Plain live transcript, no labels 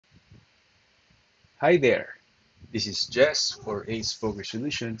Hi there, this is Jess for Ace Poker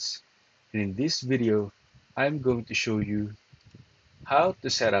Solutions, and in this video, I'm going to show you how to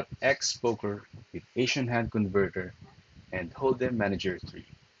set up X Poker with Asian Hand Converter and Hold'em Manager 3.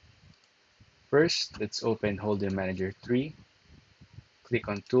 First, let's open Hold'em Manager 3, click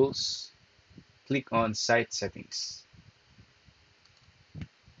on Tools, click on Site Settings.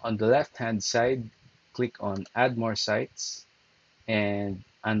 On the left-hand side, click on Add More Sites, and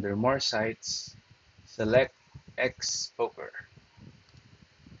under More Sites, select X Poker.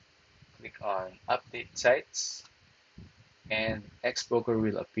 Click on Update Sites, and Xpoker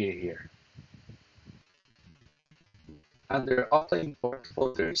will appear here. Under Auto Import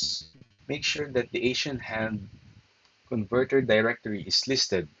Folders, make sure that the Asian Hand Converter directory is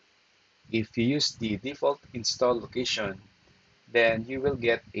listed. If you use the default install location, then you will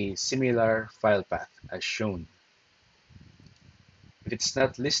get a similar file path as shown. If it's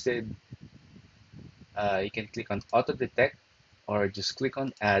not listed, you can click on Auto Detect or just click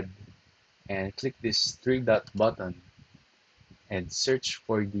on Add and click this three dot button and search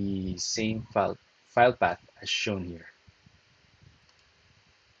for the same file path as shown here.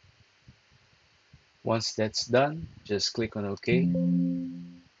 Once that's done, just click on OK.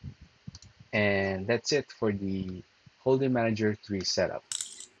 And that's it for the Hold'em Manager 3 setup.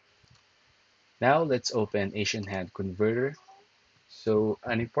 Now let's open Asian Hand Converter. So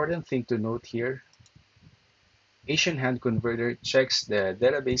an important thing to note here, Asian Hand Converter checks the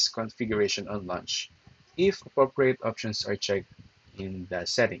database configuration on launch if appropriate options are checked in the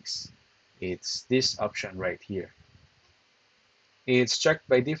settings. It's this option right here. It's checked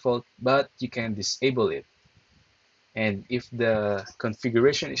by default, but you can disable it. And if the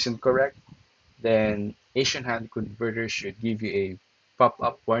configuration isn't correct, then Asian Hand Converter should give you a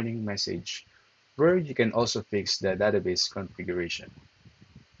pop-up warning message where you can also fix the database configuration.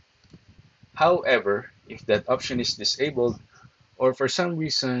 However, if that option is disabled or for some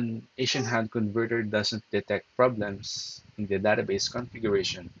reason Asian Hand Converter doesn't detect problems in the database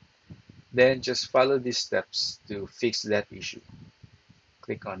configuration, then just follow these steps to fix that issue.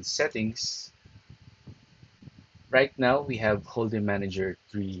 Click on Settings. Right now we have Hold'em Manager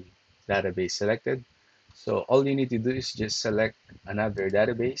 3 database selected. So all you need to do is just select another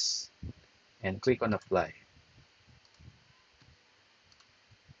database and click on Apply.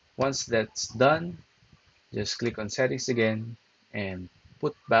 Once that's done, just click on Settings again and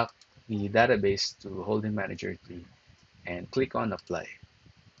put back the database to Hold'em Manager 3 and click on Apply.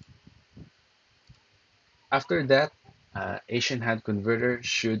 After that, Asian Hand Converter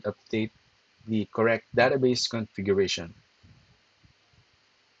should update the correct database configuration.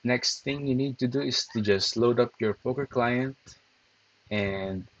 Next thing you need to do is to just load up your poker client,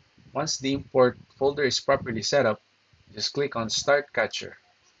 and once the import folder is properly set up, just click on Start Catcher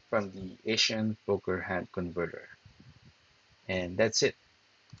from the Asian Poker Hand Converter. And that's it.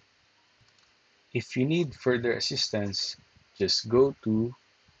 If you need further assistance, just go to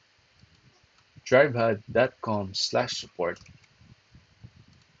drivehud.com/support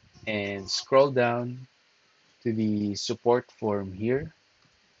and scroll down to the support form here,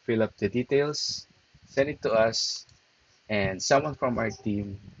 fill up the details, send it to us, and someone from our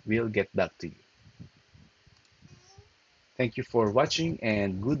team will get back to you. Thank you for watching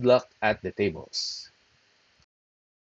and good luck at the tables.